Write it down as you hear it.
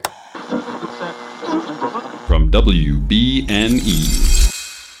WBNE.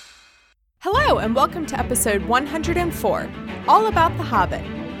 Hello, and welcome to episode 104, all about The Hobbit.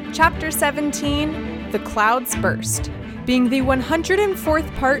 Chapter 17, The Clouds Burst, being the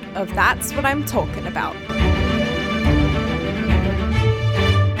 104th part of That's What I'm Tolkien About.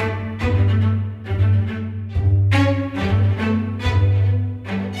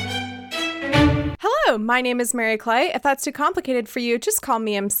 Hello, my name is Mary Clay. If that's too complicated for you, just call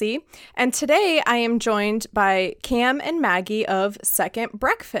me MC. And today I am joined by Cam and Maggie of Second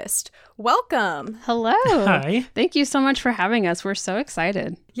Breakfast. Welcome. Hello. Hi. Thank you so much for having us. We're so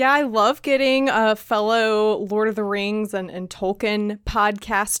excited. Yeah, I love getting fellow Lord of the Rings and Tolkien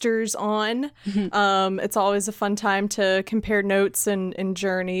podcasters on. It's always a fun time to compare notes and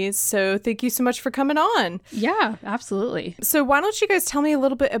journeys. So thank you so much for coming on. Yeah, absolutely. So why don't you guys tell me a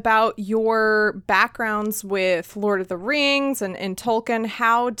little bit about your backgrounds with Lord of the Rings and Tolkien?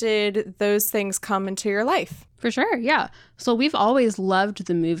 How did those things come into your life? For sure, yeah. So we've always loved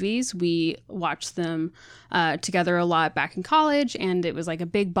the movies. We watched them together a lot back in college, and it was like a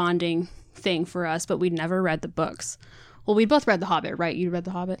big bonding thing for us, but we'd never read the books. Well, we both read The Hobbit, right? You read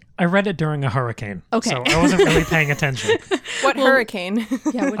The Hobbit? I read it during a hurricane. Okay. So I wasn't really paying attention. What hurricane?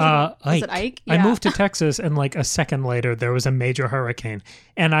 Yeah, was it Ike? I Yeah. moved to Texas, and like a second later, there was a major hurricane.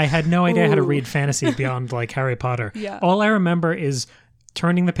 And I had no idea how to read fantasy beyond like Harry Potter. Yeah. All I remember is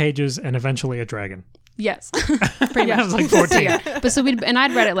turning the pages and eventually a dragon. Yes. Pretty I much. was like 14. Yeah. But so and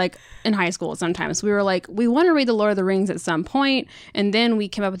I'd read it like in high school sometimes. We were like, we want to read The Lord of the Rings at some point, and then we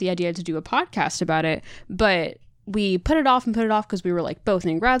came up with the idea to do a podcast about it. But we put it off because we were like both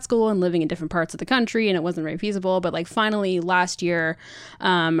in grad school and living in different parts of the country, and it wasn't very feasible. But like finally last year,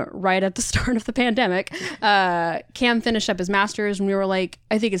 right at the start of the pandemic, Cam finished up his master's, and we were like,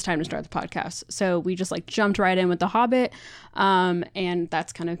 I think it's time to start the podcast. So we just like jumped right in with The Hobbit, and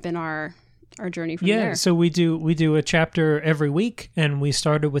that's kind of been our journey from there. Yeah, so we do a chapter every week, and we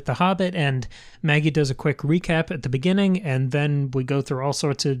started with The Hobbit, and Maggie does a quick recap at the beginning, and then we go through all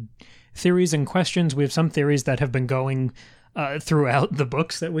sorts of theories and questions. We have some theories that have been going throughout the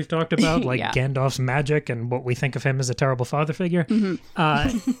books that we've talked about, like Yeah. Gandalf's magic and what we think of him as a terrible father figure.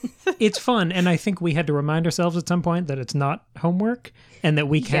 It's fun, and I think we had to remind ourselves at some point that it's not homework and that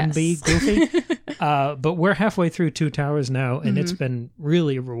we can be Yes. goofy. But we're halfway through Two Towers now, and it's been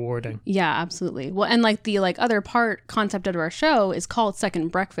really rewarding. Yeah, absolutely. Well, and like the other concept of our show is called Second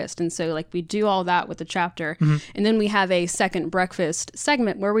Breakfast. And so like we do all that with the chapter. And then we have a Second Breakfast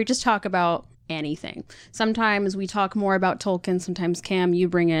segment where we just talk about anything. Sometimes we talk more about Tolkien. Sometimes, Cam, you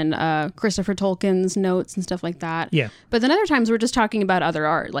bring in Christopher Tolkien's notes and stuff like that. Yeah. But then other times we're just talking about other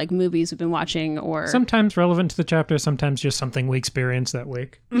art, like movies we've been watching or... Sometimes relevant to the chapter, sometimes just something we experienced that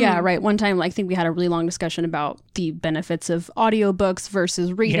week. Yeah, right. One time, like, I think we had a really long discussion about the benefits of audiobooks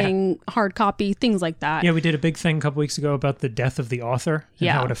versus reading hard copy, things like that. Yeah, we did a big thing a couple weeks ago about the death of the author and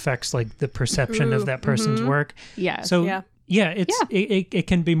how it affects like the perception of that person's work. Yeah. So it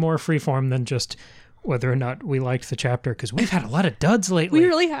can be more freeform than just whether or not we liked the chapter, because we've had a lot of duds lately. We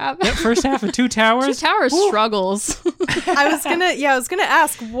really have. That first half of Two Towers. Two Towers struggles. I was gonna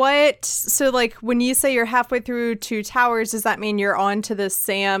ask so like when you say you're halfway through Two Towers, does that mean you're on to the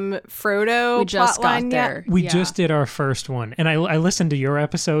Sam Frodo We just got plotline there. yet? We just did our first one, and I listened to your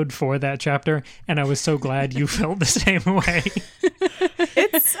episode for that chapter, and I was so glad you felt the same way.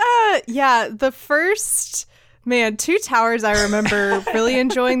 It's the first Two Towers, I remember really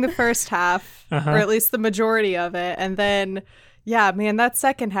enjoying the first half, or at least the majority of it, and then that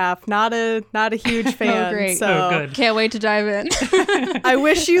second half, not a huge fan. Oh, great. So good. Can't wait to dive in. I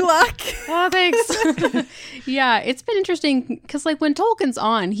wish you luck. Oh, thanks. Yeah, it's been interesting because like when Tolkien's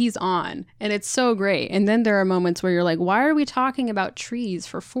on, he's on, and it's so great. And then there are moments where you're like, why are we talking about trees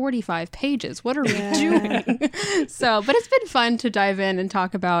for 45 pages? What are we doing? But it's been fun to dive in and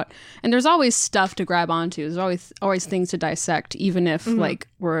talk about, and there's always stuff to grab onto. There's always things to dissect, even if like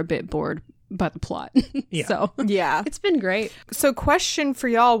we're a bit bored by the plot. Yeah. So Yeah. it's been great. So question for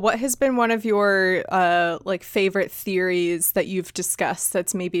y'all, what has been one of your favorite theories that you've discussed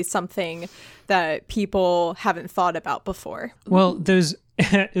that's maybe something that people haven't thought about before? Well,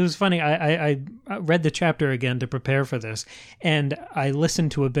 it was funny. I read the chapter again to prepare for this, and I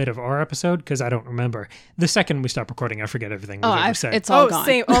listened to a bit of our episode because I don't remember. The second we stop recording, I forget everything we've ever said. It's all gone.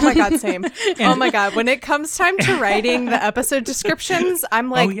 Same. Oh my God, same. Oh my God. When it comes time to writing the episode descriptions, I'm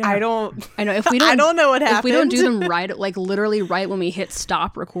like, yeah. I know If we don't, I don't know what happened. If we don't do them right, like literally right when we hit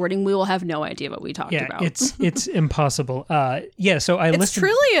stop recording, we will have no idea what we talked about. it's impossible. So I It's listened.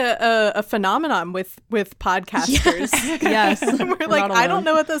 truly a phenomenon with podcasters. Yes. We're like, I don't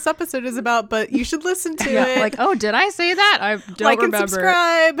know what this episode is about, but you should listen to it. Like, oh, did I say that? I don't like remember. and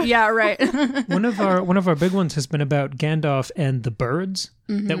subscribe. Yeah, right. One of our big ones has been about Gandalf and the birds.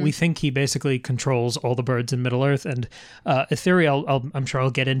 That we think he basically controls all the birds in Middle Earth. And a theory I'm sure I'll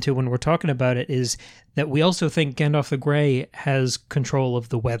get into when we're talking about it is that we also think Gandalf the Grey has control of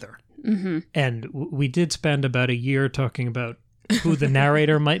the weather. And we did spend about a year talking about who the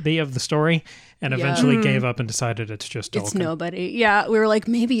narrator might be of the story, and eventually gave up and decided it's just Tolkien. It's nobody. Yeah, we were like,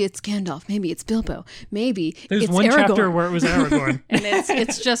 maybe it's Gandalf, maybe it's Bilbo, maybe There's it's one Aragorn. chapter where it was Aragorn. And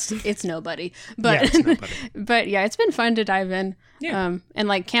it's nobody. But it's nobody. but yeah, it's been fun to dive in. Yeah. And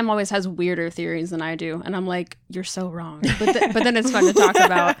like Cam always has weirder theories than I do, and I'm like, you're so wrong. But then it's fun to talk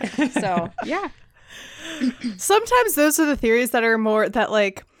about. So yeah. Sometimes those are the theories that are more that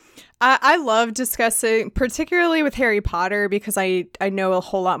like I love discussing, particularly with Harry Potter, because I know a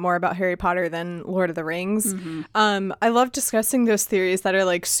whole lot more about Harry Potter than Lord of the Rings. I love discussing those theories that are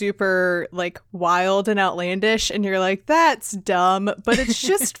like super like wild and outlandish, and you're like, that's dumb, but it's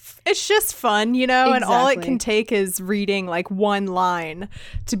just fun, you know. And all it can take is reading like one line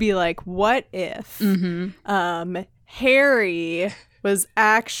to be like, what if Harry was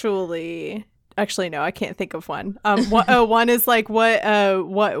Actually, no, I can't think of one. One is like what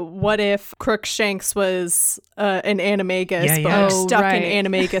if Crookshanks was an animagus, but like stuck in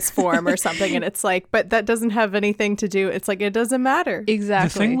animagus form or something, and it's like, but that doesn't have anything to do. It's like it doesn't matter. Exactly.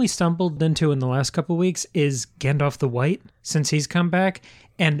 The thing we stumbled into in the last couple of weeks is Gandalf the White, since he's come back,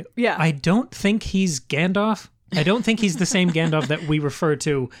 and I don't think he's Gandalf. I don't think he's the same Gandalf that we refer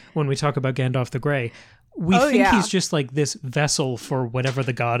to when we talk about Gandalf the Grey. We think he's just like this vessel for whatever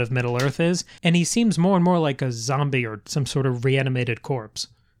the god of Middle Earth is, and he seems more and more like a zombie or some sort of reanimated corpse.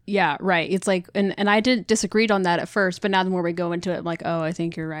 Yeah, right. It's like, and I disagreed on that at first, but now the more we go into it, I'm like, oh, I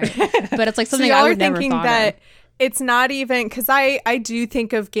think you're right. But it's like something so I would never thinking thought that of. It's not even, because I do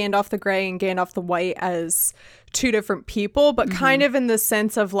think of Gandalf the Grey and Gandalf the White as two different people, but kind of in the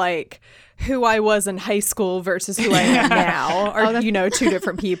sense of like who I was in high school versus who I am now, or two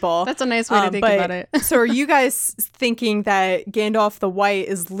different people. That's a nice way to think about it. So are you guys thinking that Gandalf the White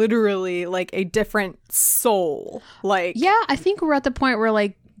is literally like a different soul? Like, yeah, I think we're at the point where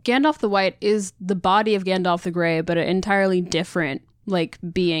like Gandalf the White is the body of Gandalf the Grey, but an entirely different like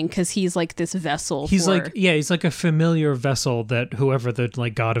being, because he's like this vessel. He's like a familiar vessel that whoever the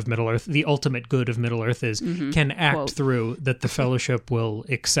like god of Middle Earth, the ultimate good of Middle Earth is, can act through, that the Fellowship will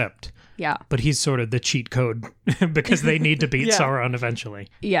accept. Yeah. But he's sort of the cheat code because they need to beat Sauron eventually.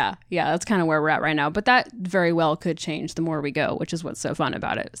 Yeah. That's kind of where we're at right now. But that very well could change the more we go, which is what's so fun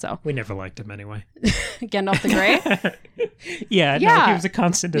about it. So we never liked him anyway. Gandalf the Grey? No, he was a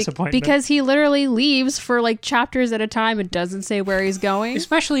constant disappointment. Because he literally leaves for like chapters at a time. It doesn't say where he's going.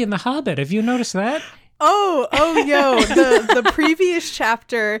 Especially in The Hobbit. Have you noticed that? The previous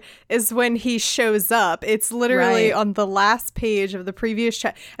chapter is when he shows up. It's literally on the last page of the previous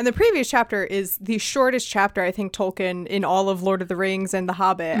chapter. And the previous chapter is the shortest chapter, I think, Tolkien in all of Lord of the Rings and The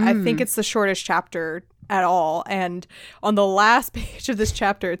Hobbit. I think it's the shortest chapter at all. And on the last page of this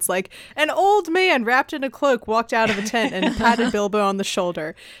chapter, it's like an old man wrapped in a cloak walked out of a tent and patted Bilbo on the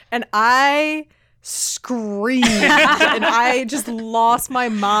shoulder. And I screamed and I just lost my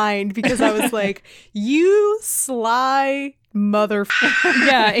mind because I was like, you sly motherfucker.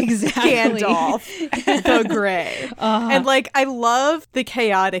 Yeah, exactly. Gandalf the Grey. And like, I love the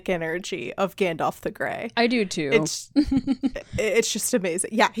chaotic energy of Gandalf the Grey. I do too. It's just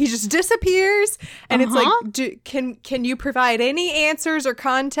amazing. Yeah, he just disappears and it's like, can you provide any answers or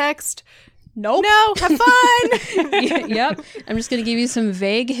context? Nope. No, have fun. Yep. I'm just going to give you some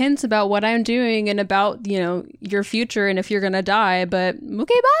vague hints about what I'm doing and about, your future and if you're going to die, but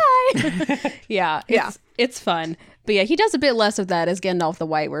okay, bye. Yeah. It's fun. But yeah, he does a bit less of that as Gandalf the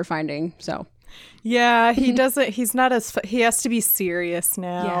White, we're finding. So yeah, he doesn't. He's not as. He has to be serious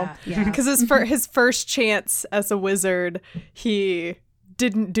now. Yeah. Because his first chance as a wizard, he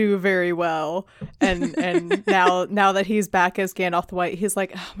didn't do very well, and now that he's back as Gandalf the White, he's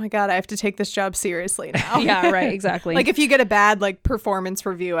like, oh my god, I have to take this job seriously now. Yeah, right, exactly. Like if you get a bad like performance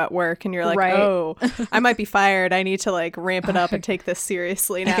review at work and you're like, oh, I might be fired, I need to like ramp it up and take this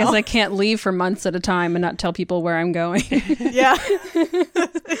seriously now. I guess I can't leave for months at a time and not tell people where I'm going. Yeah.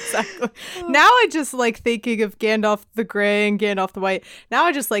 Exactly. Now I just like thinking of Gandalf the Grey and Gandalf the White. Now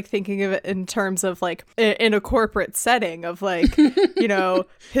I just like thinking of it in terms of like in a corporate setting of like,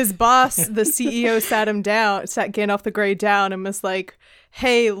 his boss, the CEO, sat Gandalf the Grey down and was like,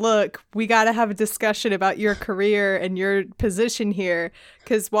 hey, look, we got to have a discussion about your career and your position here.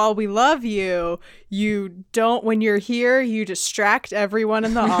 Because while we love you, when you're here, you distract everyone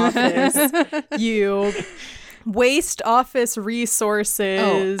in the office. waste office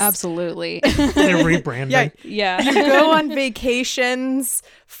resources. Oh, absolutely. They're rebranding. Yeah. You go on vacations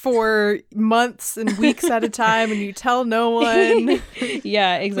for months and weeks at a time and you tell no one.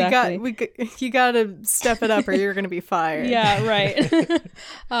 Yeah, exactly. You got to step it up or you're going to be fired. Yeah, right.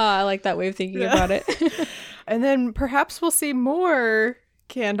 I like that way of thinking about it. And then perhaps we'll see more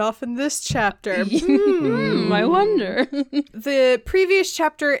Gandalf in this chapter. I wonder. The previous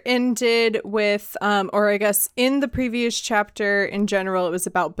chapter ended with, or I guess in the previous chapter in general, it was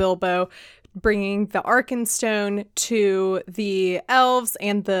about Bilbo bringing the Arkenstone to the elves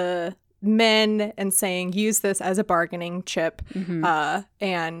and the men and saying, use this as a bargaining chip.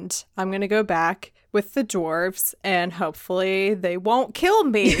 And I'm going to go back with the dwarves and hopefully they won't kill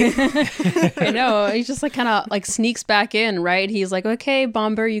me. I know. He just like kind of like sneaks back in, right? He's like, okay,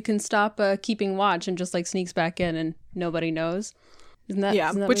 Bomber, you can stop keeping watch, and just like sneaks back in and nobody knows. Isn't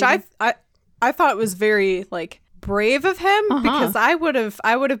that which I thought was very like brave of him because I would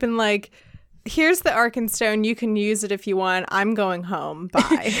have been like, here's the Arkenstone, you can use it if you want, I'm going home,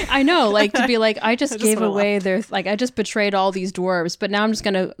 bye. I know, like to be like, I just gave away their, like I just betrayed all these dwarves, but now I'm just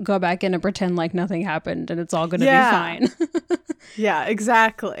gonna go back in and pretend like nothing happened and it's all gonna be fine. Yeah,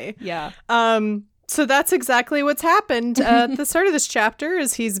 exactly. Yeah. So that's exactly what's happened at the start of this chapter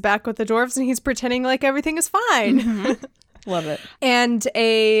is he's back with the dwarves and he's pretending like everything is fine. Love it. And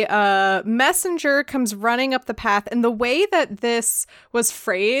a messenger comes running up the path. And the way that this was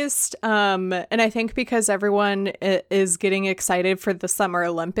phrased, and I think because everyone is getting excited for the Summer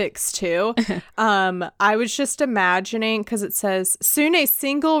Olympics too, I was just imagining, because it says, soon a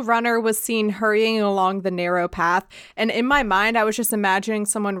single runner was seen hurrying along the narrow path. And in my mind, I was just imagining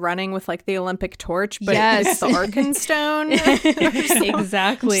someone running with like the Olympic torch, but it's the Arkenstone.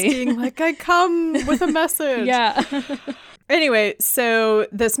 Exactly. Just being like, I come with a message. Yeah. Anyway, so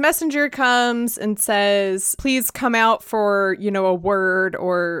this messenger comes and says, please come out for, a word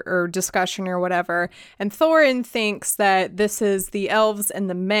or discussion or whatever. And Thorin thinks that this is the elves and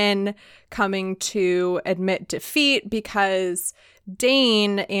the men coming to admit defeat because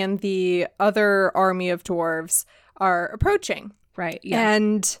Dane and the other army of dwarves are approaching. Right, yeah.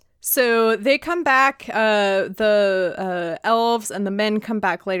 And so they come back, the elves and the men come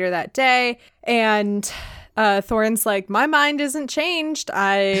back later that day, and Thorin's like, my mind isn't changed.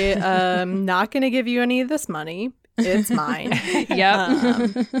 I am not going to give you any of this money. It's mine.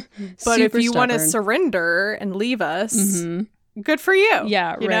 Yep. But if you want to surrender and leave us, good for you.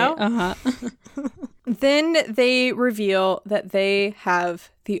 Yeah, you right. know? Then they reveal that they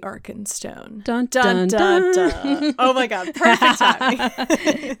have the Arkenstone. Dun, dun, dun, dun. Oh my God. Perfect timing.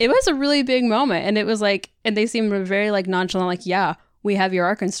 It was a really big moment. And it was like, and they seemed very like nonchalant, like, yeah, we have your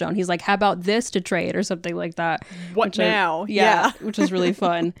Arkenstone. He's like, how about this to trade or something like that? What now? Which was really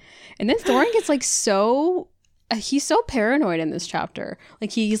fun. And then Thorin gets like he's so paranoid in this chapter.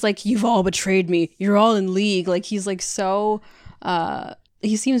 Like he's like, you've all betrayed me. You're all in league. Like he's like so,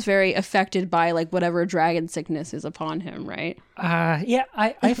 he seems very affected by like whatever dragon sickness is upon him, right? Yeah,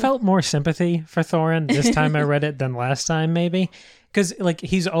 I felt more sympathy for Thorin this time I read it than last time maybe. Because, like,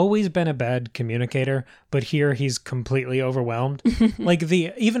 he's always been a bad communicator, but here he's completely overwhelmed. Like,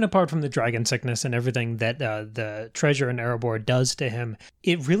 even apart from the dragon sickness and everything that the treasure in Erebor does to him,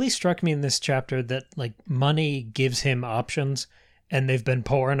 it really struck me in this chapter that, like, money gives him options, and they've been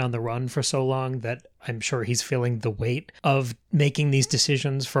pouring on the run for so long that I'm sure he's feeling the weight of making these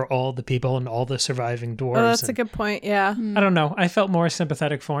decisions for all the people and all the surviving dwarves. Oh, that's a good point, yeah. I don't know. I felt more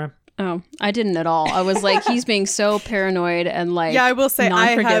sympathetic for him. Oh, I didn't at all. I was like, he's being so paranoid and like, yeah, I will say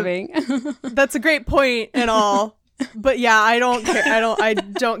non-forgiving. That's a great point and all. But yeah, I don't care. I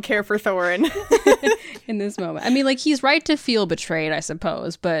don't care for Thorin in this moment. I mean, like he's right to feel betrayed, I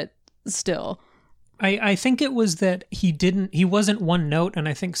suppose, but still. I think it was that he wasn't one note, and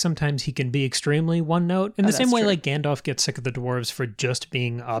I think sometimes he can be extremely one note. In the same way, like Gandalf gets sick of the dwarves for just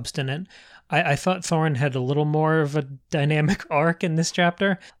being obstinate. I thought Thorin had a little more of a dynamic arc in this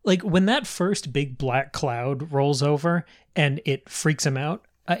chapter. Like when that first big black cloud rolls over and it freaks him out,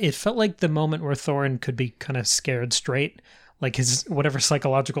 it felt like the moment where Thorin could be kind of scared straight. Like his whatever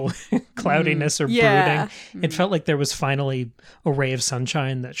psychological cloudiness or brooding. It felt like there was finally a ray of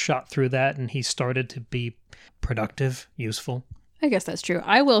sunshine that shot through that and he started to be productive, useful. I guess that's true.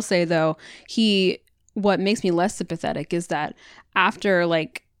 I will say though, what makes me less sympathetic is that after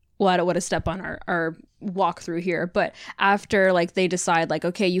like well, I don't want to step on our walk through here, but after like they decide like,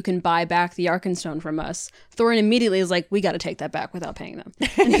 okay, you can buy back the Arkenstone from us, Thorin immediately is like, we got to take that back without paying them.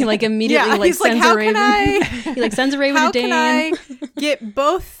 And he like immediately like sends a raven. He like sends a raven to Dane. How can I get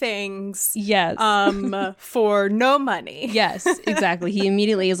both things? Yes. For no money. Yes, exactly. He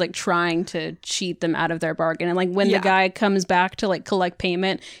immediately is like trying to cheat them out of their bargain. And like when the guy comes back to like collect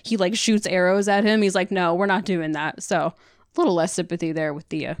payment, he like shoots arrows at him. He's like, no, we're not doing that. So a little less sympathy there with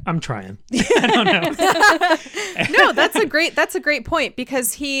Thea. I'm trying. I don't know. No, that's a great point,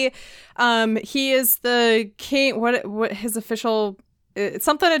 because he is the king. What his official? It's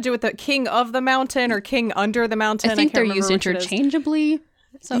something to do with the king of the mountain or king under the mountain. I think they're used remember interchangeably.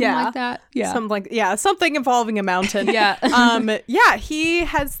 Something like that. Yeah. Something involving a mountain. Yeah. He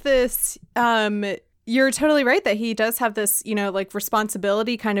has this you're totally right that he does have this, like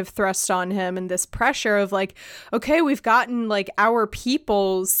responsibility kind of thrust on him, and this pressure of like, okay, we've gotten like our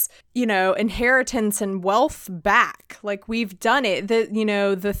people's, inheritance and wealth back. Like we've done it.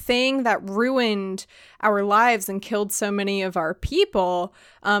 The thing that ruined our lives and killed so many of our people,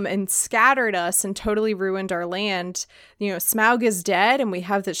 and scattered us and totally ruined our land. Smaug is dead and we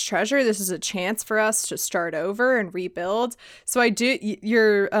have this treasure. This is a chance for us to start over and rebuild. So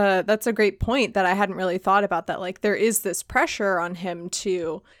that's a great point that I hadn't really thought about, that like there is this pressure on him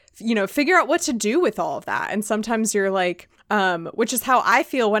to, figure out what to do with all of that. And sometimes you're like, which is how I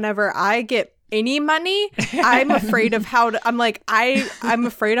feel whenever I get any money. I'm afraid of I'm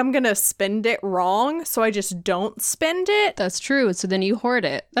afraid I'm gonna spend it wrong, so I just don't spend it. That's true. So then you hoard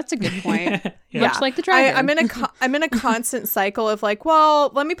it. That's a good point. Much like the dragon. I'm in a constant cycle of like,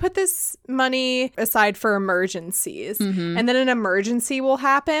 well, let me put this money aside for emergencies, and then an emergency will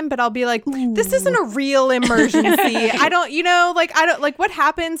happen, but I'll be like, this isn't a real emergency. I don't what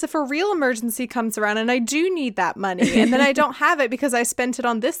happens if a real emergency comes around and I do need that money, and then I don't have it because I spent it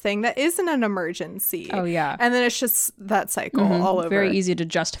on this thing that isn't an emergency. Oh yeah. And then it's just that cycle all over. Very easy to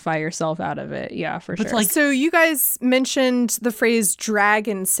justify yourself out of it. Yeah, for sure. So you guys mentioned the phrase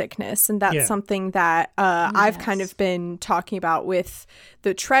dragon sickness, and that's something that I've kind of been talking about with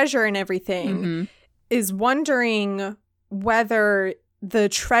the treasure and everything, is wondering whether the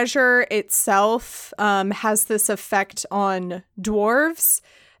treasure itself has this effect on dwarves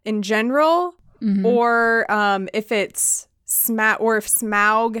in general, or if it's if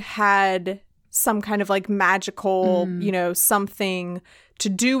Smaug had some kind of like magical, something to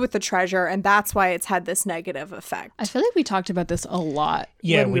do with the treasure, and that's why it's had this negative effect. I feel like we talked about this a lot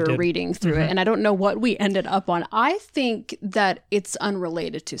when we were reading through it, and I don't know what we ended up on. I think that it's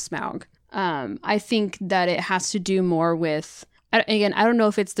unrelated to Smaug. I think that it has to do more with, again, I don't know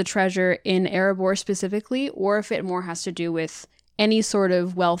if it's the treasure in Erebor specifically, or if it more has to do with any sort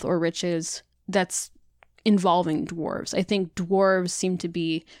of wealth or riches that's involving dwarves. I think dwarves seem to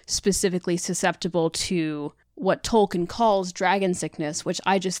be specifically susceptible to what Tolkien calls dragon sickness, which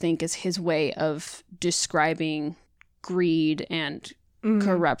I just think is his way of describing greed and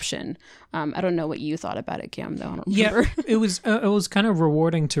corruption. I don't know what you thought about it, Cam, though. I don't remember. Yeah, it was kind of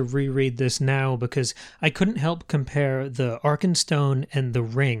rewarding to reread this now, because I couldn't help compare the Arkenstone and the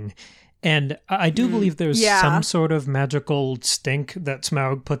ring. And I do believe there's some sort of magical stink that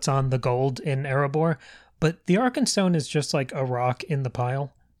Smaug puts on the gold in Erebor, but the Arkenstone is just like a rock in the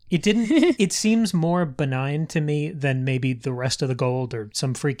pile. It seems more benign to me than maybe the rest of the gold or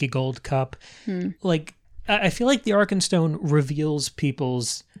some freaky gold cup. Like, I feel like the Arkenstone reveals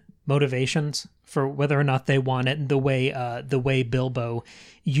people's motivations for whether or not they want it, and the way Bilbo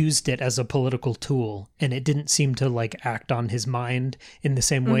used it as a political tool, and it didn't seem to like act on his mind in the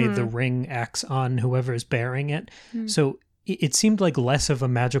same way the ring acts on whoever is bearing it. So it seemed like less of a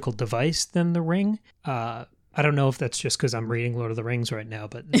magical device than the ring. I don't know if that's just because I'm reading Lord of the Rings right now,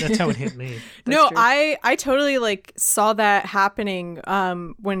 but that's how it hit me. No, true. I totally like saw that happening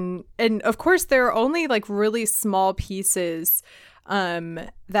when, and of course there are only like really small pieces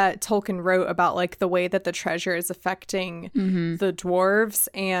that Tolkien wrote about like the way that the treasure is affecting the dwarves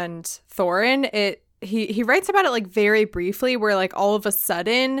and Thorin. He writes about it like very briefly, where like all of a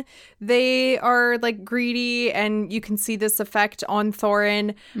sudden they are like greedy, and you can see this effect on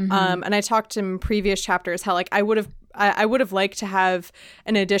Thorin. And I talked in previous chapters how like I would have liked to have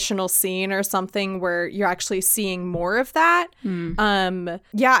an additional scene or something where you're actually seeing more of that.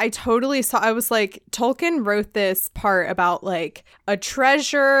 I totally saw. I was like, Tolkien wrote this part about like a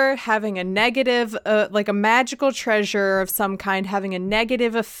treasure having a negative, like a magical treasure of some kind having a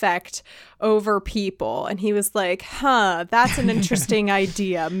negative effect over people. And he was like, that's an interesting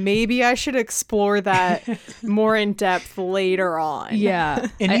idea. Maybe I should explore that more in depth later on. Yeah.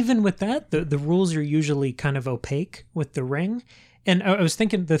 And even with that, the rules are usually kind of opaque with the ring. And I was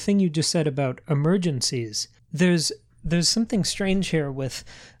thinking the thing you just said about emergencies, there's something strange here with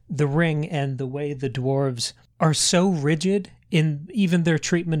the ring and the way the dwarves are so rigid in even their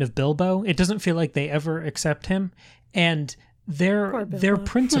treatment of Bilbo. It doesn't feel like they ever accept him. And their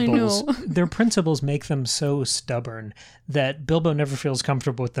principles make them so stubborn that Bilbo never feels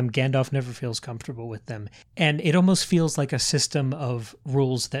comfortable with them. Gandalf never feels comfortable with them. And it almost feels like a system of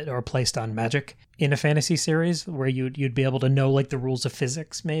rules that are placed on magic in a fantasy series where you'd be able to know like the rules of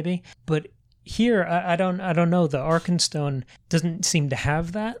physics maybe. But here, I don't know. The Arkenstone doesn't seem to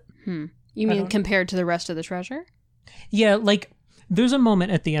have that. You mean compared to the rest of the treasure? Yeah, like there's a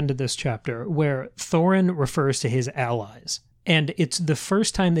moment at the end of this chapter where Thorin refers to his allies, and it's the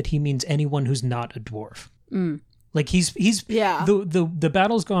first time that he means anyone who's not a dwarf. Like he's the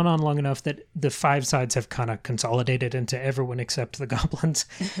battle's gone on long enough that the five sides have kind of consolidated into everyone except the goblins,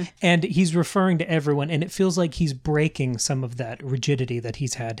 and he's referring to everyone, and it feels like he's breaking some of that rigidity that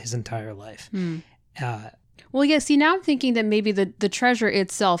he's had his entire life. Well, yeah, see, now I'm thinking that maybe the treasure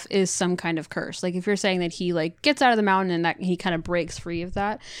itself is some kind of curse. Like, if you're saying that he, like, gets out of the mountain and that he kind of breaks free of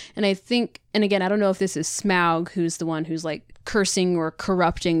that. And I think, and again, I don't know if this is Smaug who's the one who's, like, cursing or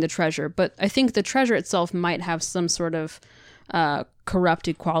corrupting the treasure, but I think the treasure itself might have some sort of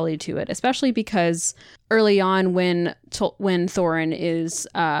corrupted quality to it, especially because early on when Thorin is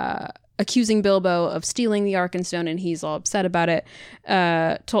accusing Bilbo of stealing the Arkenstone and he's all upset about it,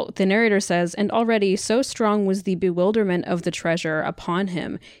 the narrator says, and already so strong was the bewilderment of the treasure upon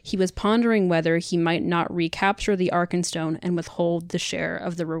him, he was pondering whether he might not recapture the Arkenstone and withhold the share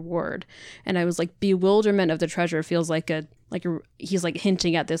of the reward. And I was like, bewilderment of the treasure feels like he's like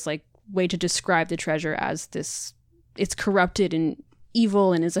hinting at this like way to describe the treasure as this, it's corrupted and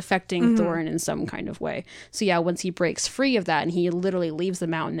evil and is affecting Thorin in some kind of way. So yeah, once he breaks free of that and he literally leaves the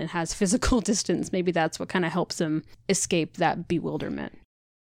mountain and has physical distance, maybe that's what kind of helps him escape that bewilderment.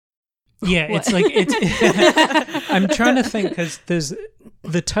 Yeah, it's like I'm trying to think because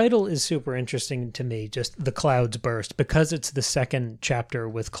the title is super interesting to me, just The Clouds Burst, because it's the second chapter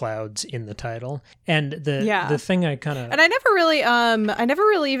with clouds in the title. And the thing I kind of... And I never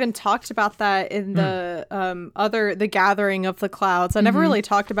really even talked about that in the the Gathering of the Clouds. I never really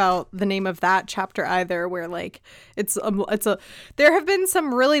talked about the name of that chapter either, where like there have been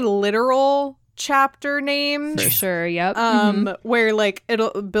some really literal chapter names for sure. Yep. Where like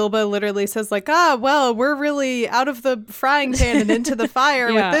Bilbo literally says like, well, we're really out of the frying pan and into the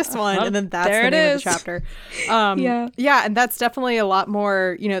fire with this one, and then that's the name of the chapter. And that's definitely a lot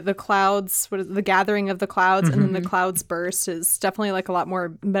more, the clouds, the Gathering of the Clouds, and then the Clouds Burst is definitely like a lot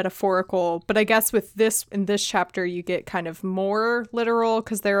more metaphorical. But I guess with in this chapter you get kind of more literal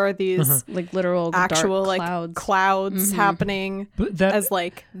because there are these like literal actual dark like clouds happening as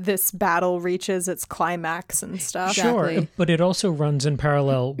like this battle reaches its climax and stuff. Sure, Exactly. but it also runs in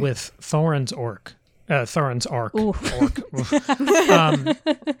parallel with Thorin's arc.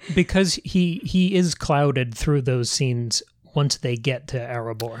 Because he is clouded through those scenes once they get to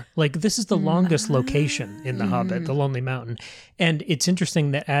Erebor. Like, this is the longest location in The Hobbit, the Lonely Mountain. And it's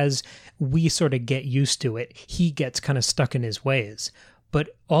interesting that as we sort of get used to it, he gets kind of stuck in his ways.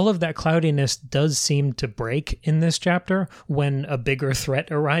 But all of that cloudiness does seem to break in this chapter when a bigger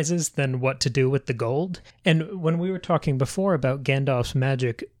threat arises than what to do with the gold. And when we were talking before about Gandalf's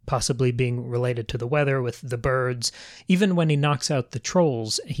magic possibly being related to the weather with the birds, even when he knocks out the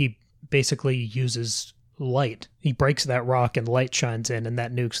trolls, he basically uses light. He breaks that rock and light shines in and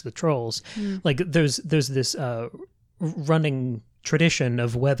that nukes the trolls. Like there's this running tradition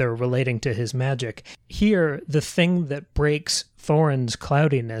of weather relating to his magic. Here, the thing that breaks Thorin's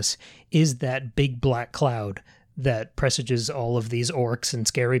cloudiness is that big black cloud that presages all of these orcs and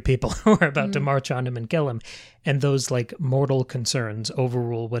scary people who are about to march on him and kill him. And those like mortal concerns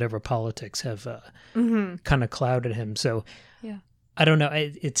overrule whatever politics have kind of clouded him. So I don't know.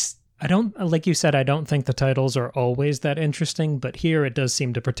 I don't, like you said, I don't think the titles are always that interesting, but here it does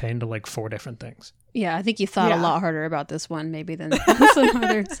seem to pertain to like 4 different things. Yeah, I think you thought a lot harder about this one maybe than some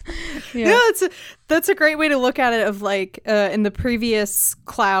others. Yeah, that's a great way to look at it. Of like in the previous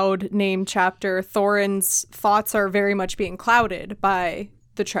cloud name chapter, Thorin's thoughts are very much being clouded by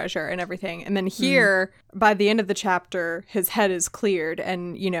the treasure and everything, and then here by the end of the chapter his head is cleared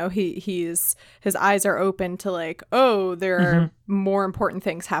and his eyes are open to like, oh, there are more important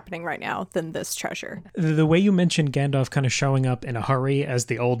things happening right now than this treasure. The way you mentioned Gandalf kind of showing up in a hurry as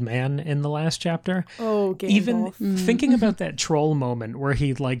the old man in the last chapter, Gandalf. Even thinking about that troll moment where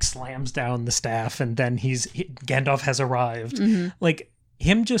he like slams down the staff and then Gandalf has arrived, like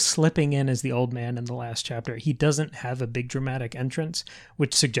him just slipping in as the old man in the last chapter, he doesn't have a big dramatic entrance,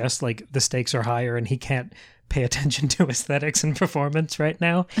 which suggests like the stakes are higher and he can't pay attention to aesthetics and performance right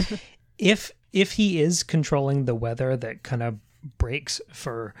now. If he is controlling the weather that kind of breaks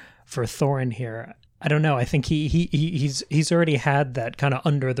for Thorin here, I don't know. I think he's already had that kind of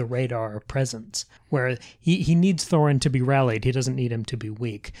under the radar presence where he needs Thorin to be rallied. He doesn't need him to be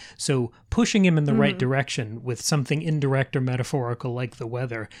weak. So pushing him in the right direction with something indirect or metaphorical like the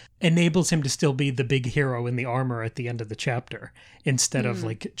weather enables him to still be the big hero in the armor at the end of the chapter instead of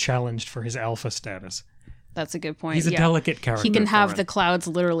like challenged for his alpha status. That's a good point. He's a delicate character. He can have Thorin. the clouds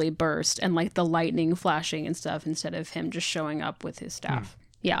literally burst and like the lightning flashing and stuff instead of him just showing up with his staff.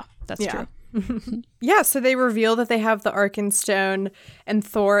 Yeah, that's true. Yeah, so they reveal that they have the Arkenstone, and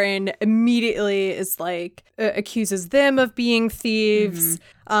Thorin immediately is like accuses them of being thieves.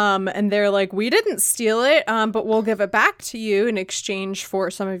 And they're like, we didn't steal it, but we'll give it back to you in exchange for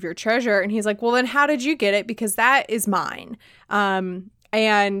some of your treasure. And he's like, well, then how did you get it? Because that is mine.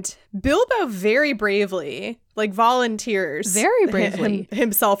 And Bilbo very bravely, like, volunteers very bravely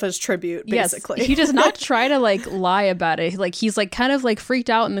himself as tribute, basically. Yes, he does not try to like lie about it. Like, he's like kind of like freaked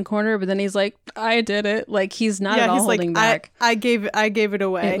out in the corner, but then he's like, I did it. Like, he's not at all holding back. I gave it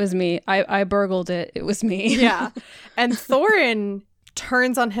away. It was me. I burgled it. It was me. Yeah. And Thorin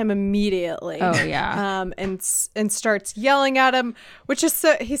turns on him immediately. Oh yeah. And starts yelling at him, which is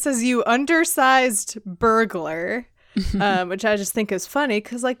he says, you undersized burglar. Which I just think is funny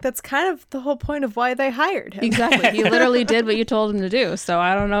because, like, that's kind of the whole point of why they hired him. Exactly. He literally did what you told him to do. So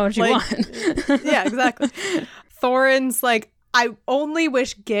I don't know what you want. Yeah, exactly. Thorin's like, I only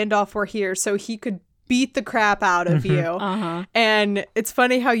wish Gandalf were here so he could beat the crap out of you. And it's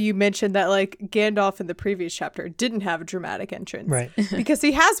funny how you mentioned that, like, Gandalf in the previous chapter didn't have a dramatic entrance. Right. Because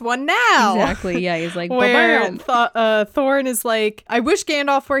he has one now. Exactly. Yeah. He's like, where Thorin is like, I wish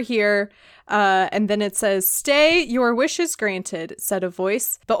Gandalf were here. And then it says, stay, your wish is granted, said a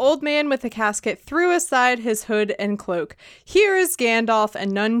voice. The old man with the casket threw aside his hood and cloak. Here is Gandalf,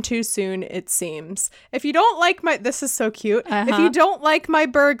 and none too soon, it seems. If you don't like this is so cute. If you don't like my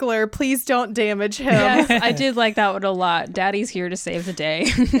burglar, please don't damage him. Yes, I did like that one a lot. Daddy's here to save the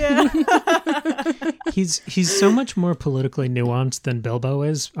day. He's so much more politically nuanced than Bilbo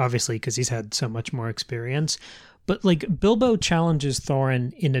is, obviously, because he's had so much more experience. But, like, Bilbo challenges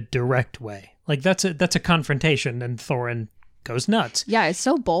Thorin in a direct way. Like, that's a confrontation, and Thorin goes nuts. Yeah, it's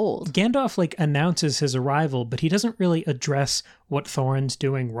so bold. Gandalf, like, announces his arrival, but he doesn't really address what Thorin's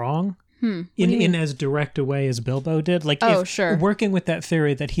doing wrong. In as direct a way as Bilbo did. Like, working with that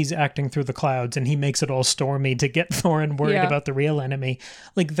theory that he's acting through the clouds and he makes it all stormy to get Thorin worried about the real enemy.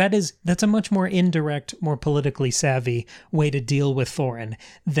 Like, that's a much more indirect, more politically savvy way to deal with Thorin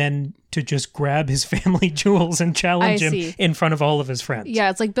than to just grab his family jewels and challenge him in front of all of his friends.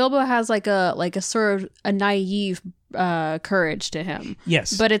 Yeah, it's like Bilbo has like a sort of a naive courage to him.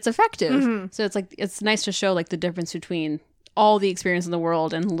 Yes. But it's effective. So it's like, it's nice to show like the difference between all the experience in the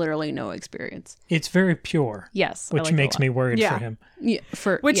world and literally no experience. It's very pure. Yes. Which like makes me worried for him. Yeah,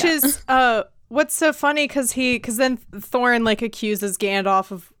 which is what's so funny because then Thorin like accuses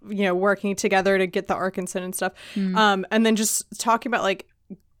Gandalf of, you know, working together to get the Arkenstone and stuff. And then just talking about like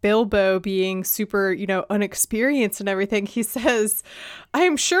Bilbo being super, you know, unexperienced and everything, he says, I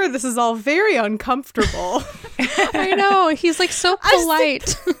am sure this is all very uncomfortable. I know. He's like so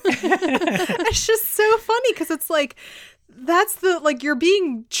polite. It's just so funny because it's like, that's the, like, you're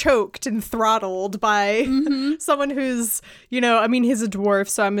being choked and throttled by someone who's, you know, I mean, he's a dwarf,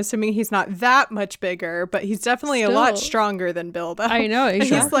 so I'm assuming he's not that much bigger, but he's definitely a lot stronger than Bilbo. I know,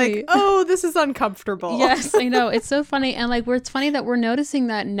 exactly. And he's like, oh, this is uncomfortable. Yes, I know. It's so funny. And, like, it's funny that we're noticing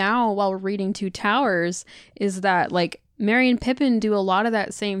that now while we're reading Two Towers is that, like, Merry and Pippin do a lot of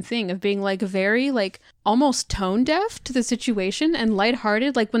that same thing of being like very like almost tone deaf to the situation and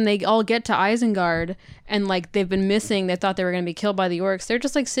lighthearted. Like when they all get to Isengard and like they've been missing, they thought they were going to be killed by the orcs. They're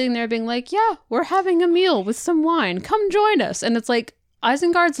just like sitting there being like, yeah, we're having a meal with some wine. Come join us. And it's like,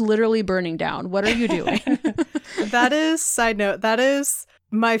 Isengard's literally burning down. What are you doing? That is, side note, that is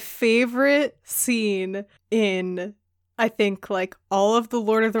my favorite scene in, I think, like all of the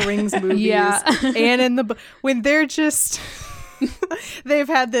Lord of the Rings movies. And in when they're just they've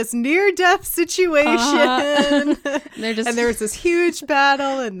had this near-death situation and there was this huge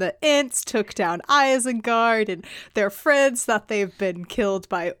battle and the Ents took down Isengard and their friends thought they've been killed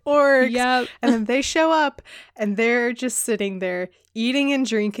by orcs. And then they show up and they're just sitting there eating and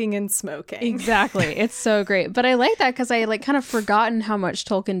drinking and smoking. Exactly. It's so great. But I like that because I like kind of forgotten how much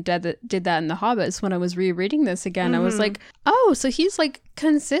Tolkien did that in The Hobbits. When I was rereading this again, I was like, oh, so he's like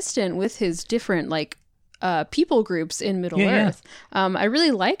consistent with his different like people groups in Middle Earth. I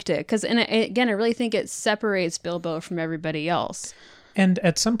really liked it because, and again, I really think it separates Bilbo from everybody else. And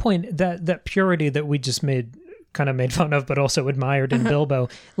at some point, that purity that we just made fun of, but also admired in Bilbo,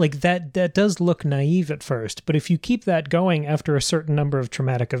 like that does look naive at first. But if you keep that going after a certain number of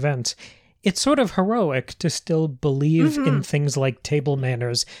traumatic events, it's sort of heroic to still believe in things like table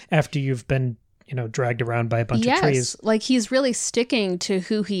manners after you've been, dragged around by a bunch of trees. Like he's really sticking to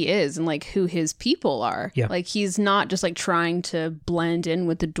who he is and like who his people are. Yeah. Like he's not just like trying to blend in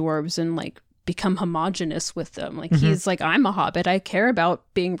with the dwarves and like become homogenous with them. Like he's like, I'm a hobbit. I care about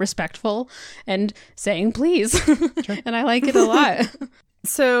being respectful and saying please. Sure. And I like it a lot.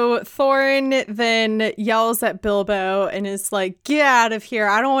 So Thorin then yells at Bilbo and is like, get out of here.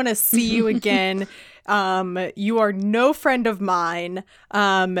 I don't want to see you again. You are no friend of mine.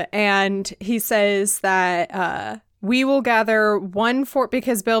 And he says that we will gather one fort,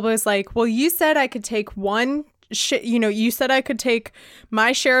 because Bilbo's like, well, you said I could take one you said I could take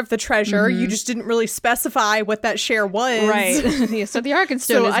my share of the treasure. You just didn't really specify what that share was. Right. Yeah, so the Arkenstone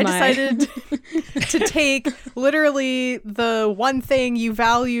so is I decided to take literally the one thing you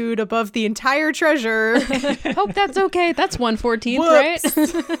valued above the entire treasure. Hope that's okay. That's 1/14,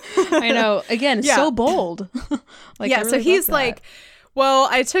 right? I know. Again, so bold. Like, yeah, so he's like, well,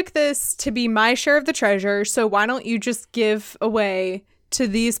 I took this to be my share of the treasure, so why don't you just give away to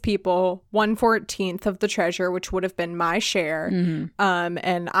these people 1/14 of the treasure, which would have been my share.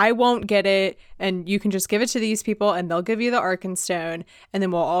 And I won't get it. And you can just give it to these people and they'll give you the Arkenstone. And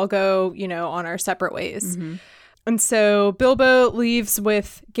then we'll all go, on our separate ways. And so Bilbo leaves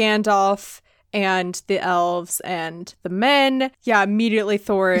with Gandalf and the elves and the men. Yeah, immediately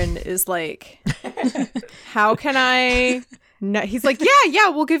Thorin is like, how can I... No, he's like, yeah,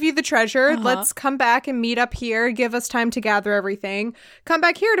 we'll give you the treasure. Let's come back and meet up here. Give us time to gather everything. Come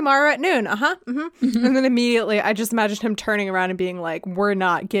back here tomorrow at noon. And then immediately, I just imagined him turning around and being like, we're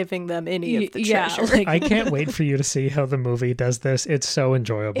not giving them any of the treasure. Like, I can't wait for you to see how the movie does this. It's so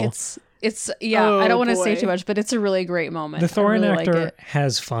enjoyable. It's I don't want to say too much, but it's a really great moment. The Thorin actor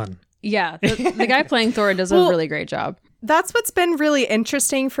has fun. Yeah, the guy playing Thorin does a really great job. That's what's been really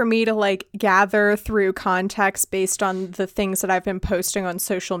interesting for me to like gather through context based on the things that I've been posting on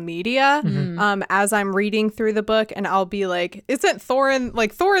social media as I'm reading through the book. And I'll be like, isn't Thorin,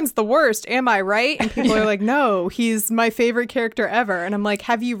 like Thorin's the worst, am I right? And people are like, no, he's my favorite character ever. And I'm like,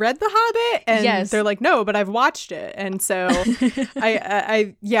 have you read The Hobbit? And they're like, no, but I've watched it. And so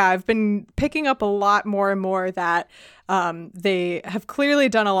I've been picking up a lot more and more that they have clearly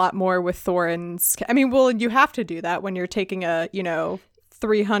done a lot more with Thorin's. I mean, well, you have to do that when you're taking a,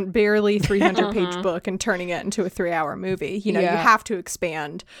 300 page book and turning it into a 3-hour movie. You have to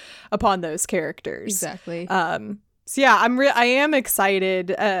expand upon those characters. Exactly. So yeah, I am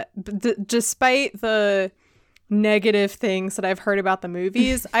excited. Despite the negative things that I've heard about the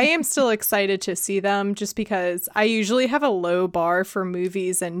movies, I am still excited to see them, just because I usually have a low bar for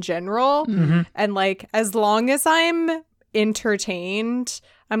movies in general. And like, as long as I'm entertained,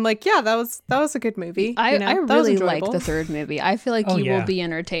 I'm like, yeah, that was a good movie. I really like the third movie. I feel like you will be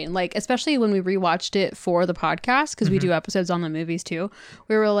entertained, like especially when we rewatched it for the podcast, because we do episodes on the movies too.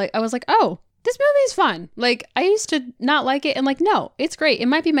 I was like, oh, this movie's fun. Like, I used to not like it, and like, no, it's great. It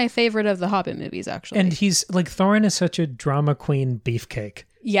might be my favorite of the Hobbit movies, actually. And he's like, Thorin is such a drama queen beefcake.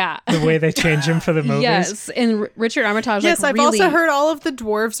 Yeah. The way they change him for the movies. Yes, and Richard Armitage. Yes, I've also heard all of the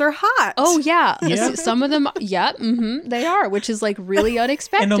dwarves are hot. Oh yeah, some of them. Yeah, they are, which is like really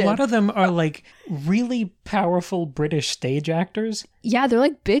unexpected. And a lot of them are like really powerful British stage actors. Yeah, they're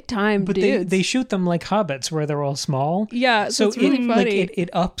like big time dudes. But they shoot them like hobbits, where they're all small. Yeah, so it's really funny. Like,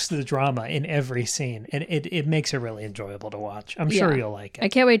 it ups the drama in every scene, and it makes it really enjoyable to watch. I'm sure you'll like it. I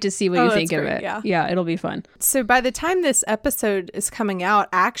can't wait to see what you think of it. Yeah, it'll be fun. So by the time this episode is coming out,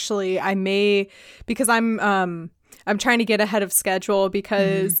 actually, I may, because I'm trying to get ahead of schedule,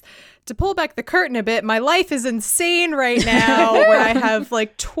 because to pull back the curtain a bit, my life is insane right now, where I have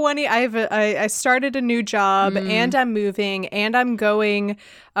like I started a new job, and I'm moving, and I'm going,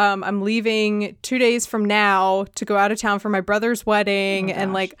 I'm leaving 2 days from now to go out of town for my brother's wedding.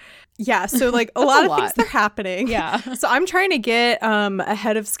 And like, yeah, so like a lot of things are happening. Yeah. So I'm trying to get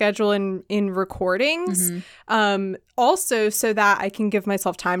ahead of schedule in recordings. Also so that I can give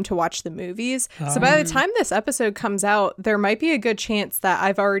myself time to watch the movies. So by the time this episode comes out, there might be a good chance that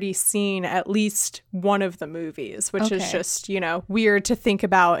I've already seen at least one of the movies, which is just, weird to think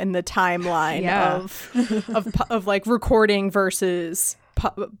about in the timeline of like recording versus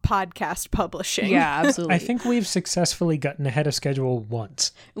podcast publishing. Yeah, absolutely. I think we've successfully gotten ahead of schedule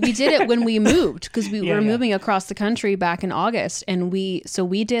once. We did it when we moved because we Yeah, were yeah. moving across the country back in August, and we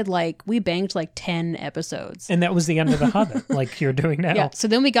did we banked like 10 episodes. And that was the end of The Hobbit, like you're doing now. Yeah. So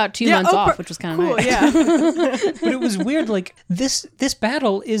then we got 2 months off, which was kind of cool. nice. Yeah. But it was weird, like this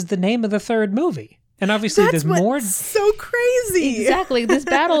battle is the name of the third movie. And obviously That's there's more. what's so crazy. Exactly. This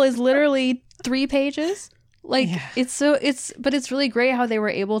battle is literally 3 pages. Like but it's really great how they were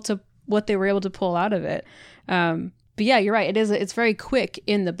able to pull out of it. But yeah, you're right. It's very quick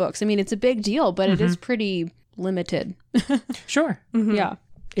in the books. I mean, it's a big deal, but it is pretty limited. Sure. Yeah.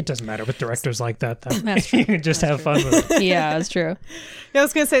 It doesn't matter with directors like that, though. That's true. You can just have fun with it. Yeah, that's true. Yeah, I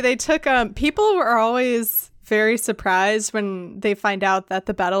was gonna say they took people were always very surprised when they find out that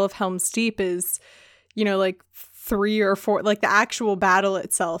the Battle of Helm's Deep is, like 3 or 4, like the actual battle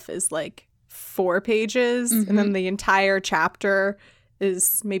itself is like 4 pages, and then the entire chapter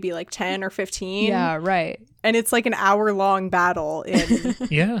is maybe like 10 or 15. Yeah, right. And it's like an hour-long battle in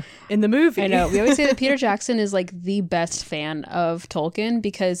Yeah. in the movie. I know. We always say that Peter Jackson is like the best fan of Tolkien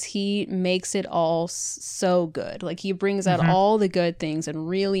because he makes it all so good. Like he brings out all the good things and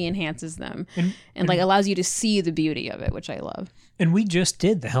really enhances them and like allows you to see the beauty of it, which I love. And we just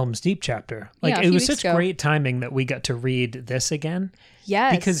did the Helm's Deep chapter. Like Yeah, a it few was weeks such ago. great timing that we got to read this again.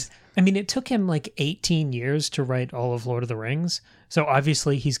 Yes. Because I mean, it took him like 18 years to write all of Lord of the Rings. So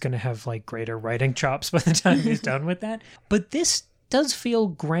obviously he's going to have like greater writing chops by the time he's done with that. But this does feel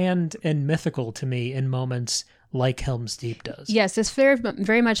grand and mythical to me in moments like Helm's Deep does. Yes, this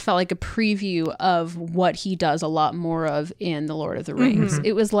very much felt like a preview of what he does a lot more of in The Lord of the Rings.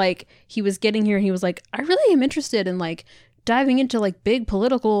 It was like he was getting here and he was like, I really am interested in like diving into like big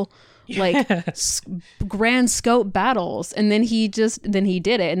political like grand scope battles, and then he did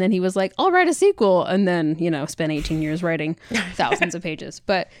it, and then he was like, I'll write a sequel, and then spent 18 years writing thousands of pages.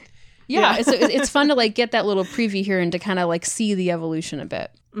 But yeah. It's fun to like get that little preview here and to kind of like see the evolution a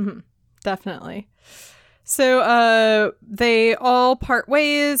bit. Definitely. So they all part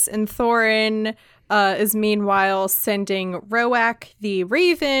ways, and Thorin is meanwhile sending Roak the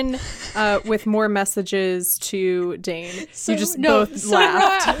Raven with more messages to Dane. You just both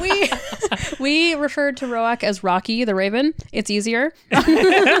laughed. We referred to Roak as Rocky the Raven. It's easier.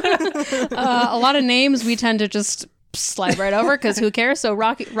 A lot of names we tend to just slide right over because who cares? So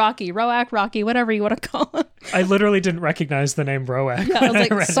Roak, Rocky, whatever you want to call him. I literally didn't recognize the name Roak. Yeah, I was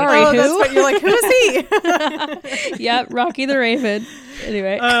like, sorry, Oh, who? that's what you're like, who is he? Yep, Rocky the Raven.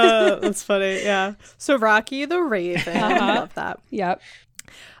 Anyway. That's funny. Yeah. So Rocky the Raven. I love that. Yep.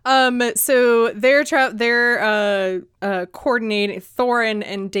 So they're coordinating. Thorin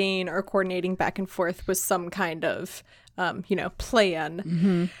and Dane are coordinating back and forth with some kind of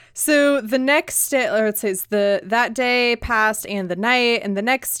plan. So the next day, or it says that day passed and the night, and the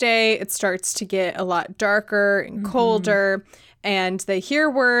next day it starts to get a lot darker and colder, and they hear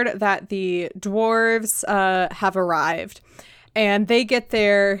word that the dwarves have arrived. And they get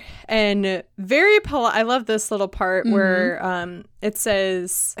there, and very polite. I love this little part where it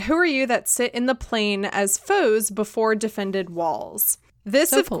says, "Who are you that sit in the plain as foes before defended walls?"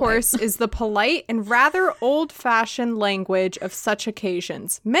 This, of course, is the polite and rather old-fashioned language of such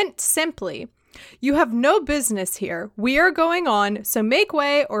occasions, meant simply, "You have no business here. We are going on, so make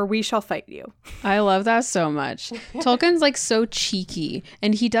way or we shall fight you." I love that so much. Tolkien's like so cheeky,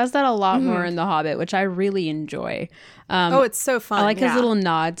 and he does that a lot more in The Hobbit, which I really enjoy. It's so fun. I like his little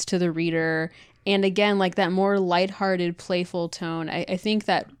nods to the reader. And again, like that more lighthearted, playful tone. I think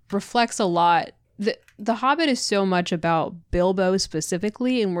that reflects a lot. The Hobbit is so much about Bilbo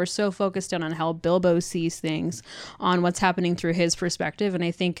specifically, and we're so focused on how Bilbo sees things, on what's happening through his perspective. And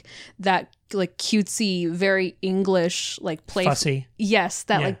I think that like cutesy, very English, like playful, Fussy. yes,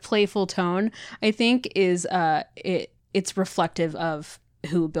 that like playful tone, I think is it's reflective of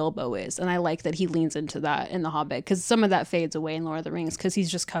who Bilbo is, and I like that he leans into that in The Hobbit, because some of that fades away in Lord of the Rings because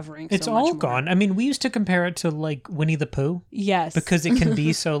he's just covering It's so much all more. gone. I mean, we used to compare it to like Winnie the Pooh Yes, because it can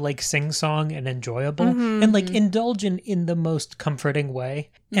be so like sing-song and enjoyable and like indulgent in the most comforting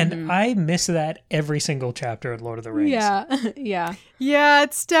way. And I miss that every single chapter in Lord of the Rings. yeah. Yeah,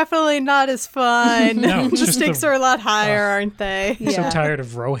 it's definitely not as fun. No, The just stakes are a lot higher, aren't they? So tired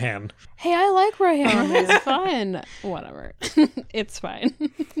of Rohan. Hey, I like Rohan. It's fun. Whatever. It's fine.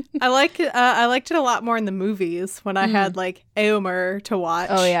 I liked it a lot more in the movies when I had like Éomer to watch.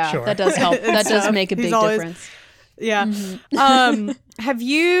 Oh yeah, Sure. that does help. That does stuff. make a He's big always- difference. Yeah. Have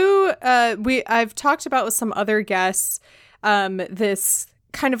you I've talked about with some other guests this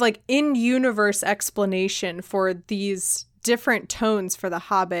kind of like in-universe explanation for these different tones for The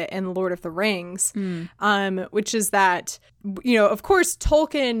Hobbit and Lord of the Rings, which is that, you know, of course,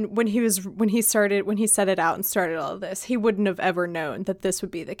 Tolkien, when he set it out and started all of this, he wouldn't have ever known that this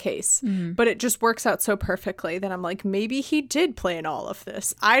would be the case. But it just works out so perfectly that I'm like, maybe he did plan all of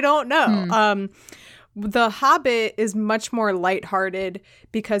this. I don't know. The Hobbit is much more lighthearted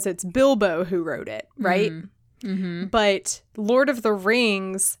because it's Bilbo who wrote it, right? But Lord of the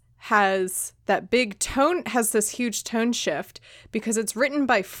Rings has this huge tone shift because it's written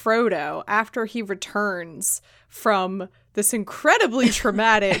by Frodo after he returns from this incredibly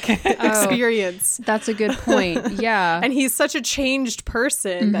traumatic experience. That's a good point. Yeah. And he's such a changed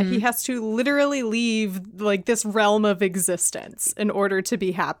person that he has to literally leave like this realm of existence in order to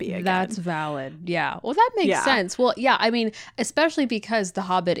be happy again. That's valid. Yeah. Well, that makes sense. Well, yeah, I mean, especially because The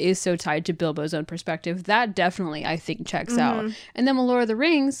Hobbit is so tied to Bilbo's own perspective, that definitely, I think, checks out. And then with Lord of the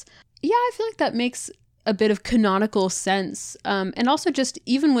Rings, yeah, I feel like that makes a bit of canonical sense. And also just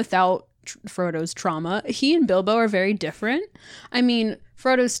even without Frodo's trauma, he and Bilbo are very different. I mean,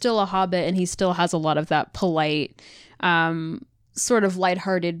 Frodo's still a hobbit and he still has a lot of that polite, sort of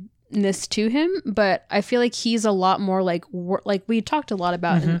lightheartedness to him, but I feel like he's a lot more like we talked a lot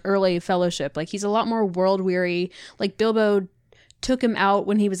about in early Fellowship. Like he's a lot more world weary. Like Bilbo took him out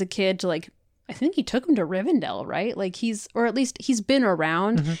when he was a kid to like, I think he took him to Rivendell, right? Like or at least he's been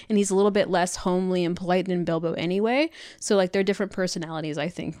around and he's a little bit less homely and polite than Bilbo anyway. So like their different personalities, I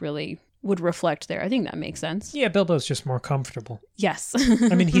think, really would reflect there. I think that makes sense. Yeah, Bilbo's just more comfortable. Yes.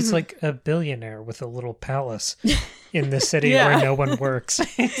 I mean, he's like a billionaire with a little palace in the city where no one works.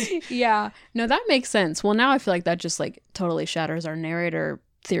 Yeah. No, that makes sense. Well, now I feel like that just like totally shatters our narrator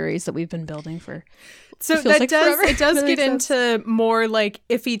theories that we've been building for. So that does get into more like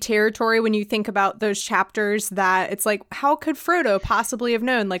iffy territory when you think about those chapters that it's like, how could Frodo possibly have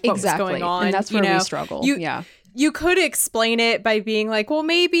known like what was going on? And that's where we struggle. You could explain it by being like, well,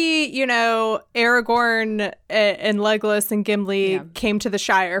 maybe, you know, Aragorn and Legolas and Gimli came to the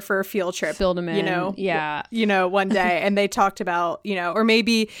Shire for a field trip. Filled them in. You know, one day. And they talked about, you know, or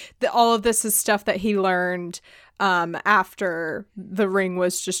maybe all of this is stuff that he learned after the ring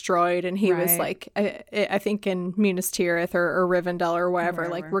was destroyed and he was like, I think in Minas Tirith or Rivendell or wherever,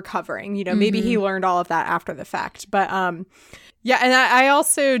 like recovering, you know, maybe he learned all of that after the fact. But yeah, and I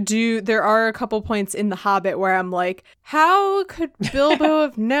also there are a couple points in The Hobbit where I'm like, how could Bilbo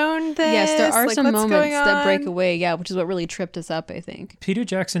have known this? Yes, there are some moments that break away, which is what really tripped us up, I think. Peter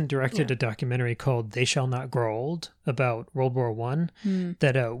Jackson directed a documentary called They Shall Not Grow Old about World War I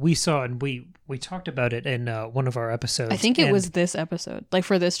that we saw, and we talked about it in one of our episodes. I think it was this episode, like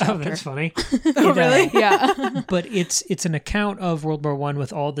for this chapter. Oh, that's funny. Oh, really? Yeah. But it's an account of World War I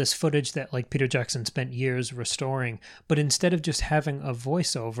with all this footage that like Peter Jackson spent years restoring, but instead of just having a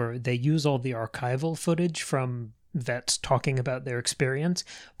voiceover, they use all the archival footage from vets talking about their experience,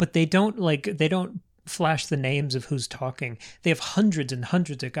 but they don't flash the names of who's talking. They have hundreds and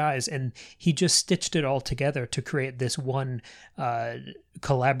hundreds of guys, and he just stitched it all together to create this one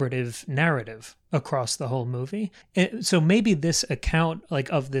collaborative narrative across the whole movie. So maybe this account like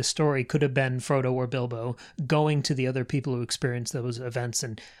of this story could have been Frodo or Bilbo going to the other people who experienced those events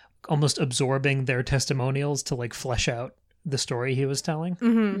and almost absorbing their testimonials to like flesh out the story he was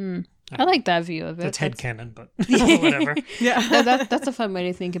telling. I like that view of it. That's headcanon, but whatever. No, that's a fun way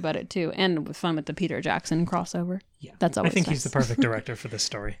to think about it too, and fun with the Peter Jackson crossover. Yeah, that's always. I think nice. He's the perfect director for this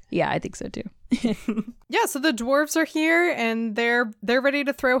story. Yeah, I think so too. Yeah, so the dwarves are here and they're ready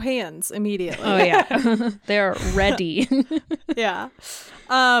to throw hands immediately. Oh yeah, they're ready. Yeah.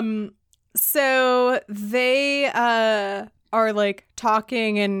 So they are like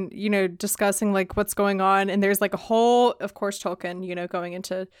talking and, you know, discussing like what's going on. And there's like a whole, of course, Tolkien, you know, going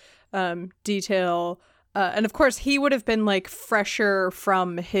into detail. And of course, he would have been like fresher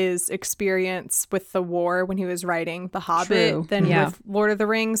from his experience with the war when he was writing The Hobbit than with Lord of the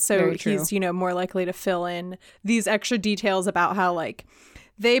Rings. So he's, you know, more likely to fill in these extra details about how like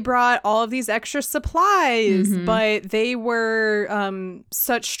they brought all of these extra supplies, but they were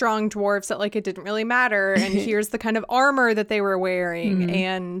such strong dwarves that like it didn't really matter. And here's the kind of armor that they were wearing,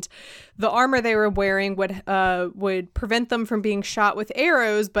 and the armor they were wearing would prevent them from being shot with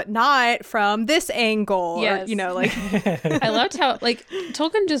arrows, but not from this angle. Yes. Or, you know, like I loved how like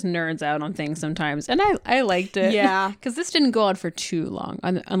Tolkien just nerds out on things sometimes, and I liked it. Yeah, because this didn't go on for too long,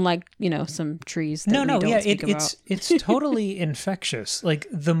 unlike, you know, some trees. That it's totally infectious. Like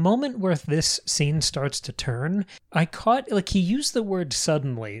the moment where this scene starts to turn, I caught like he used the word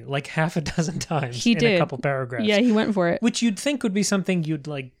suddenly like half a dozen times in a couple paragraphs. Yeah, he went for it. Which you'd think would be something you'd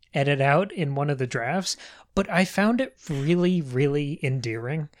like edit out in one of the drafts, but I found it really, really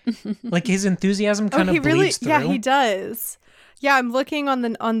endearing. Like his enthusiasm kind of bleeds through. Yeah, he does. Yeah, I'm looking on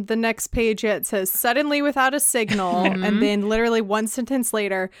the next page. It says suddenly without a signal, and then literally one sentence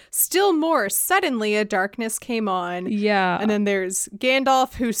later, still more suddenly a darkness came on. Yeah, and then there's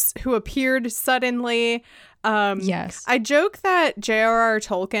Gandalf who appeared suddenly. Yes, I joke that J.R.R.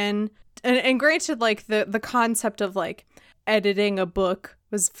 Tolkien, and granted, like the concept of like editing a book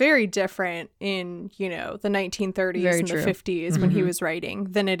was very different in, the 1930s and the 50s when he was writing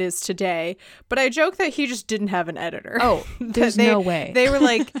than it is today. But I joke that he just didn't have an editor. Oh, there's no way. They were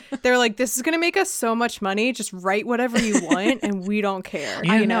like, this is going to make us so much money. Just write whatever you want and we don't care.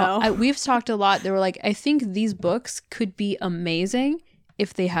 I know. We've talked a lot. They were like, I think these books could be amazing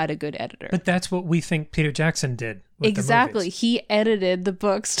if they had a good editor. But that's what we think Peter Jackson did with exactly. the movies. He edited the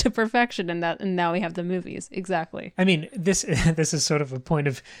books to perfection, and now we have the movies. Exactly. I mean, this is sort of a point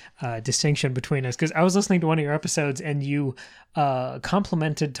of distinction between us, because I was listening to one of your episodes and you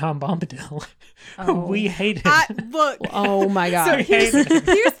complimented Tom Bombadil, who we hated. Look. Oh my God. So here's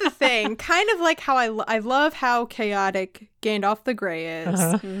the thing. Kind of like how I love how chaotic Gandalf the Grey is.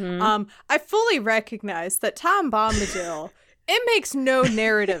 I fully recognize that Tom Bombadil, it makes no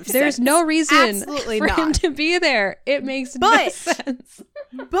narrative sense. There's no reason Absolutely for not. him to be there. It makes no sense.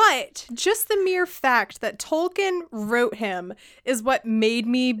 But just the mere fact that Tolkien wrote him is what made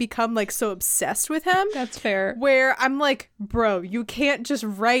me become like so obsessed with him. That's fair. Where I'm like, bro, you can't just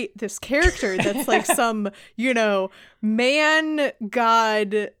write this character that's like some, man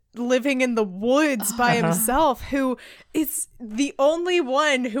god living in the woods by himself, who is the only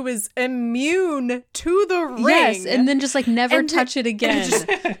one who is immune to the ring. Yes, and then just like never touch it again.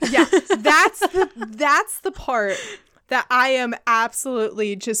 That's the part that I am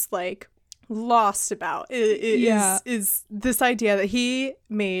absolutely just like lost about. Is this idea that he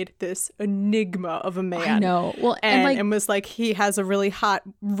made this enigma of a man. I know. Well, and was like, he has a really hot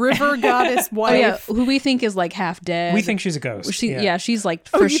river goddess wife. Who we think is like half dead. We think she's a ghost. She's like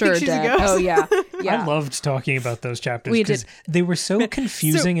for sure dead. Oh yeah. I loved talking about those chapters because they were so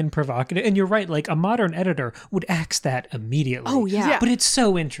confusing and provocative. And you're right, like a modern editor would axe that immediately. Oh yeah. But it's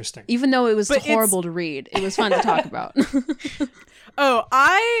so interesting. Even though it was horrible to read, it was fun to talk about. Oh,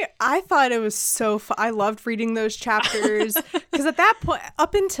 I thought it was so fun. I loved reading those chapters because at that point,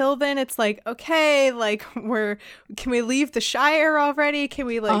 up until then, it's like, okay, like can we leave the Shire already? Can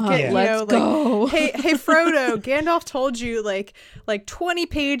we like let's go. Hey Frodo, Gandalf told you like 20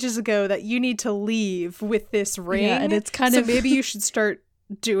 pages ago that you need to leave with this ring. Yeah, and it's kind of maybe you should start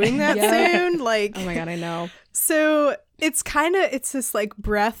doing that soon. Like, oh my God, I know. So it's this like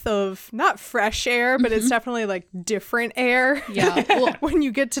breath of not fresh air, but it's definitely like different air. Yeah. Well, when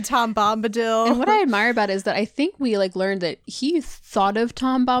you get to Tom Bombadil. And what I admire about it is that I think we like learned that he thought of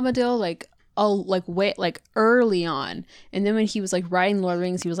Tom Bombadil way early on, and then when he was like writing Lord of the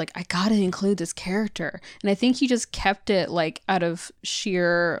Rings, he was like, I gotta include this character, and I think he just kept it like out of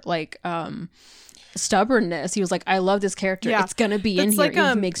sheer like stubbornness. He was like, I love this character. Yeah. It's gonna be in here.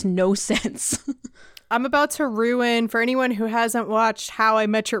 It makes no sense. I'm about to ruin, for anyone who hasn't watched How I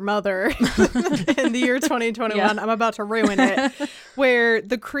Met Your Mother in the year 2021, I'm about to ruin it. Where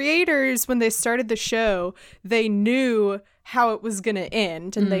the creators, when they started the show, they knew how it was going to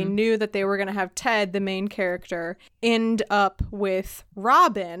end. And they knew that they were going to have Ted, the main character, end up with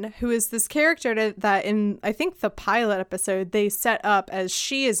Robin, who is this character that in, I think, the pilot episode, they set up as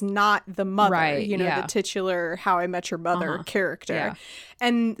she is not the mother, the titular How I Met Your Mother character. Yeah.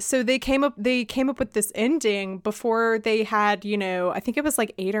 And so they came up with this ending before they had, I think it was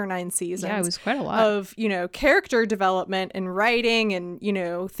like 8 or 9 seasons. Yeah, it was quite a lot of, character development and writing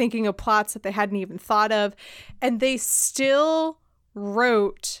and, thinking of plots that they hadn't even thought of. And they still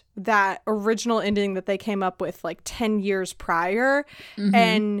wrote that original ending that they came up with like 10 years prior.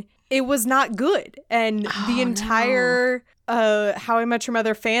 And it was not good. And the entire How I Met Your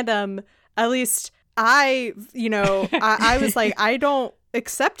Mother fandom, at least I was like, I don't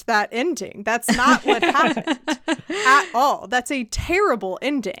accept that ending. That's not what happened at all. That's a terrible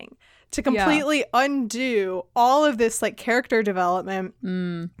ending to completely undo all of this like character development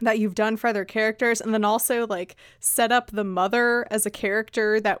that you've done for other characters, and then also like set up the mother as a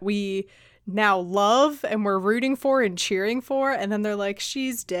character that we now love and we're rooting for and cheering for, and then they're like,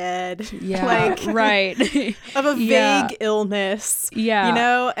 she's dead. Yeah, like, right. of a vague illness.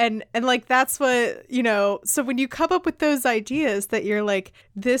 Yeah. And like that's what, so when you come up with those ideas that you're like,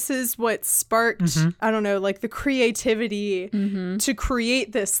 this is what sparked, I don't know, like the creativity to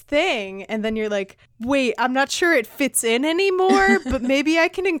create this thing, and then you're like, wait, I'm not sure it fits in anymore, but maybe I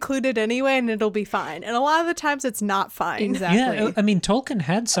can include it anyway and it'll be fine. And a lot of the times it's not fine. Exactly. Yeah, I mean, Tolkien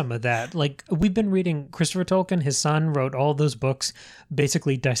had some of that. Like, we've been reading Christopher Tolkien. His son wrote all those books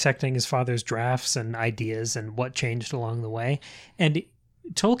basically dissecting his father's drafts and ideas and what changed along the way. And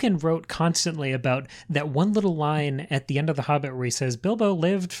Tolkien wrote constantly about that one little line at the end of The Hobbit where he says, Bilbo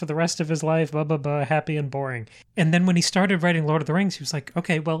lived for the rest of his life, blah, blah, blah, happy and boring. And then when he started writing Lord of the Rings, he was like,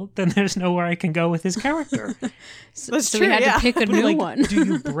 okay, well, then there's nowhere I can go with his character. So we had to pick a new one. Do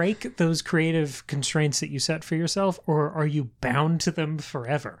you break those creative constraints that you set for yourself, or are you bound to them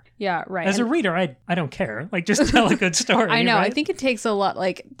forever? Yeah, right. As a reader, I don't care. Like, just tell a good story. I know. Right? I think it takes a lot.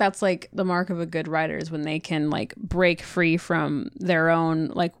 Like, that's like the mark of a good writer is when they can like break free from their own,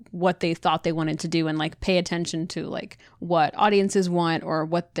 like what they thought they wanted to do and like pay attention to like what audiences want or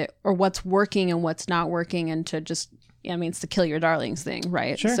what's working and what's not working, and to just, I mean, it's the kill your darlings thing,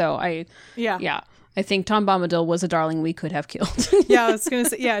 right? Sure. So Yeah. I think Tom Bombadil was a darling we could have killed. Yeah, I was going to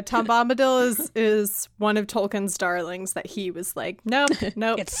say, yeah, Tom Bombadil is one of Tolkien's darlings that he was like, nope, It's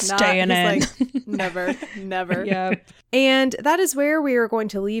not. staying He's in. like, never. Yeah. And that is where we are going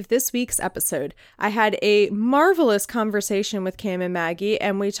to leave this week's episode. I had a marvelous conversation with Cam and Maggie,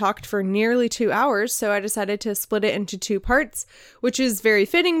 and we talked for nearly 2 hours, so I decided to split it into 2 parts, which is very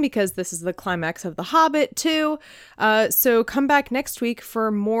fitting because this is the climax of The Hobbit, too. So come back next week for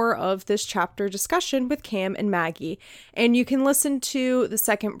more of this chapter discussion with Cam and Maggie. And you can listen to the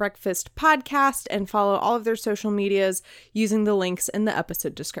Second Breakfast podcast and follow all of their social medias using the links in the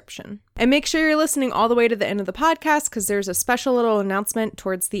episode description. And make sure you're listening all the way to the end of the podcast because there's a special little announcement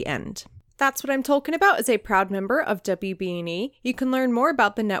towards the end. That's What I'm Talking About is a proud member of WBNE. You can learn more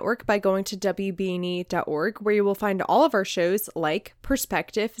about the network by going to WBNE.org, where you will find all of our shows like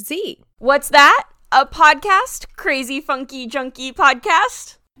Perspective Z. What's that? A podcast? Crazy, funky, junky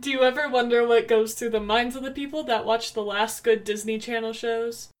podcast? Do you ever wonder what goes through the minds of the people that watch the last good Disney Channel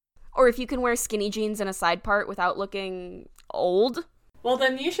shows? Or if you can wear skinny jeans and a side part without looking old? Well,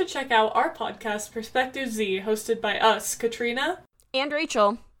 then you should check out our podcast, Perspective Z, hosted by us, Katrina And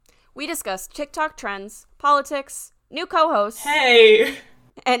Rachel. We discuss TikTok trends, politics, new co-hosts, Hey!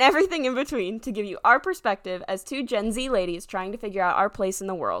 and everything in between to give you our perspective as 2 Gen Z ladies trying to figure out our place in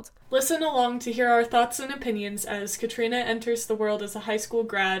the world. Listen along to hear our thoughts and opinions as Katrina enters the world as a high school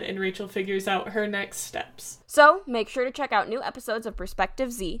grad and Rachel figures out her next steps. So, make sure to check out new episodes of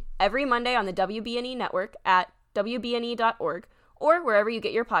Perspective Z every Monday on the WBNE network at WBNE.org or wherever you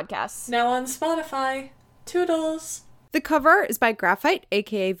get your podcasts. Now on Spotify. Toodles! The cover is by Graphite,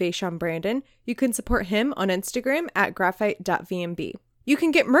 aka Vaishon Brandon. You can support him on Instagram at graphite.vmb. You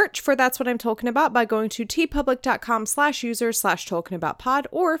can get merch for That's What I'm Talking About by going to tpublic.com/user/talkingaboutpod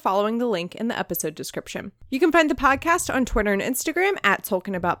or following the link in the episode description. You can find the podcast on Twitter and Instagram at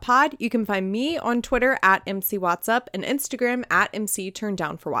talkingaboutpod. You can find me on Twitter at MCWattsUp and Instagram at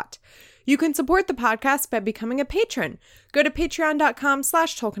MCTurndownForWhat. You can support the podcast by becoming a patron. Go to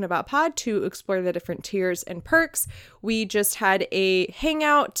patreon.com/talkingaboutpod to explore the different tiers and perks. We just had a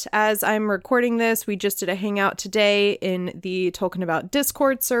hangout as I'm recording this. We just did a hangout today in the Talking About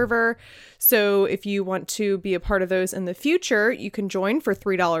Discord server. So if you want to be a part of those in the future, you can join for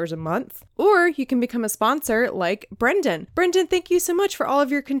 $3 a month, or you can become a sponsor like Brendan. Brendan, thank you so much for all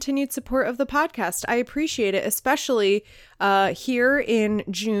of your continued support of the podcast. I appreciate it, especially here in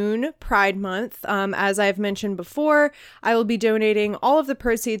June, Pride Month. As I've mentioned before, I will be donating all of the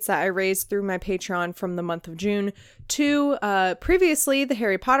proceeds that I raised through my Patreon from the month of June to previously the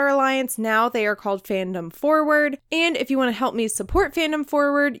Harry Potter Alliance. Now they are called Fandom Forward. And if you want to help me support Fandom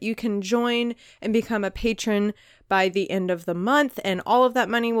Forward, you can join and become a patron by the end of the month, and all of that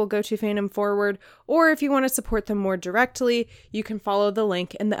money will go to Fandom Forward. Or if you want to support them more directly, you can follow the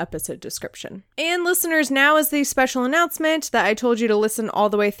link in the episode description. And listeners, now is the special announcement that I told you to listen all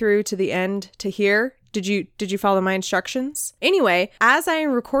the way through to the end to hear. Did you follow my instructions? Anyway, as I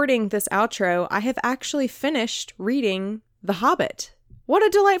am recording this outro, I have actually finished reading The Hobbit. What a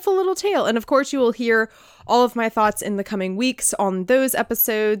delightful little tale. And of course, you will hear all of my thoughts in the coming weeks on those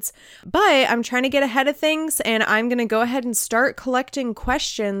episodes. But I'm trying to get ahead of things, and I'm going to go ahead and start collecting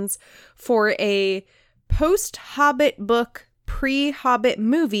questions for a post-Hobbit book, pre-Hobbit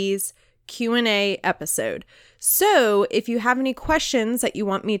movies Q&A episode. So if you have any questions that you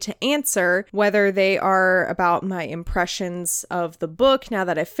want me to answer, whether they are about my impressions of the book now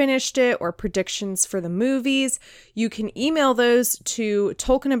that I've finished it or predictions for the movies, you can email those to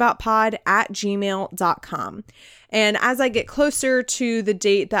tolkienaboutpod@gmail.com. And as I get closer to the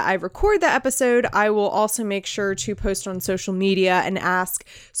date that I record the episode, I will also make sure to post on social media and ask.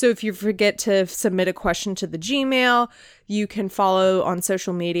 So if you forget to submit a question to the Gmail, you can follow on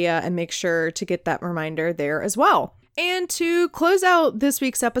social media and make sure to get that reminder there as well. And to close out this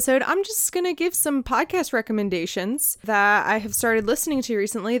week's episode, I'm just going to give some podcast recommendations that I have started listening to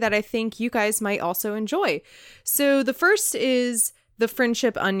recently that I think you guys might also enjoy. So the first is The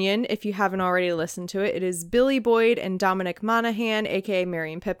Friendship Onion. If you haven't already listened to it, it is Billy Boyd and Dominic Monaghan, aka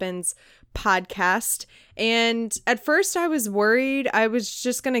Mary and Pippin's podcast. And at first I was worried. I was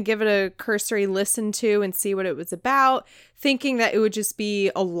just going to give it a cursory listen to and see what it was about, thinking that it would just be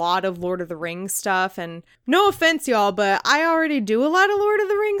a lot of Lord of the Rings stuff. And no offense, y'all, but I already do a lot of Lord of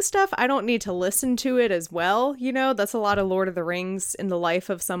the Rings stuff. I don't need to listen to it as well. You know, that's a lot of Lord of the Rings in the life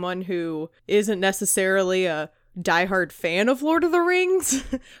of someone who isn't necessarily a diehard fan of Lord of the Rings,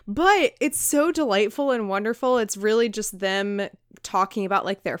 but it's so delightful and wonderful. It's really just them talking about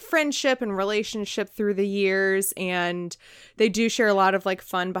like their friendship and relationship through the years, and they do share a lot of like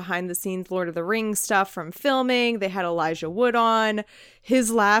fun behind the scenes Lord of the Rings stuff from filming. They had Elijah Wood on.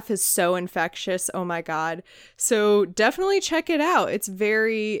 His laugh is so infectious. Oh my God. So definitely check it out. It's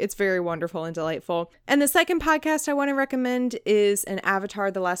very wonderful and delightful. And the second podcast I want to recommend is an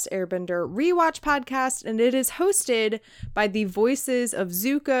Avatar: The Last Airbender rewatch podcast, and it is hosted by the voices of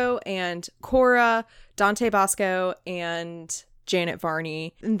Zuko and Korra, Dante Bosco, and Janet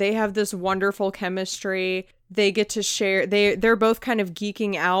Varney. And they have this wonderful chemistry. They get to share, they're both kind of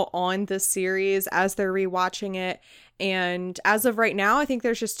geeking out on this series as they're rewatching it. And as of right now, I think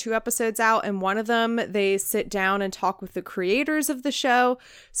there's just 2 episodes out, and one of them they sit down and talk with the creators of the show.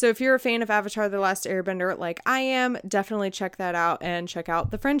 So if you're a fan of Avatar: The Last Airbender like I am, definitely check that out, and check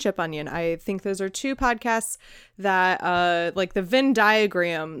out The Friendship Onion. I think those are 2 podcasts that like the Venn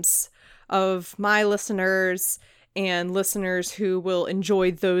diagrams of my listeners and listeners who will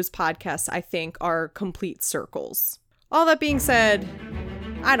enjoy those podcasts, I think, are complete circles. All that being said,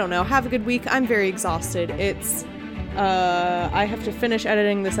 I don't know, have a good week. I'm very exhausted. I have to finish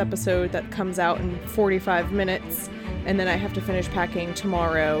editing this episode that comes out in 45 minutes, and then I have to finish packing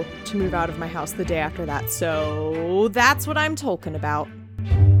tomorrow to move out of my house the day after that. So that's what I'm talking about.